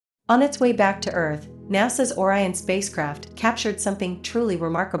On its way back to Earth, NASA's Orion spacecraft captured something truly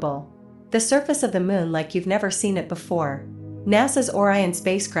remarkable. The surface of the moon like you've never seen it before. NASA's Orion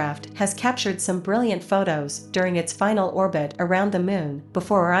spacecraft has captured some brilliant photos during its final orbit around the moon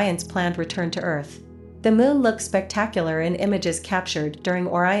before Orion's planned return to Earth. The moon looks spectacular in images captured during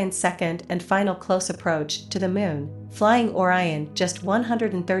Orion's second and final close approach to the moon, flying Orion just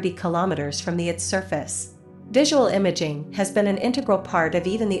 130 kilometers from its surface. Visual imaging has been an integral part of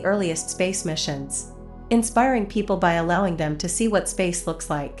even the earliest space missions, inspiring people by allowing them to see what space looks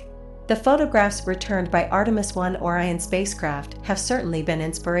like. The photographs returned by Artemis 1 Orion spacecraft have certainly been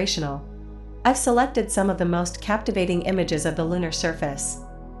inspirational. I've selected some of the most captivating images of the lunar surface.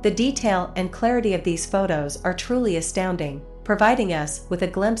 The detail and clarity of these photos are truly astounding, providing us with a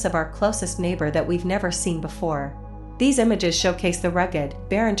glimpse of our closest neighbor that we've never seen before. These images showcase the rugged,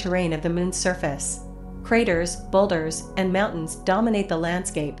 barren terrain of the moon's surface. Craters, boulders, and mountains dominate the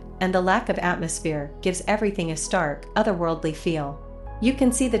landscape, and the lack of atmosphere gives everything a stark, otherworldly feel. You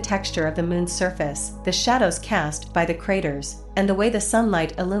can see the texture of the moon's surface, the shadows cast by the craters, and the way the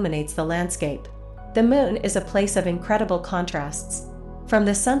sunlight illuminates the landscape. The moon is a place of incredible contrasts. From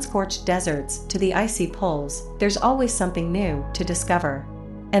the sun-scorched deserts to the icy poles, there's always something new to discover.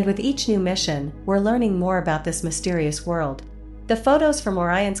 And with each new mission, we're learning more about this mysterious world. The photos from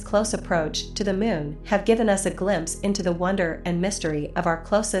Orion's close approach to the moon have given us a glimpse into the wonder and mystery of our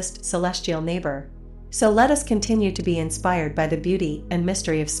closest celestial neighbor. So let us continue to be inspired by the beauty and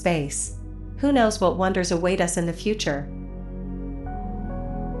mystery of space. Who knows what wonders await us in the future?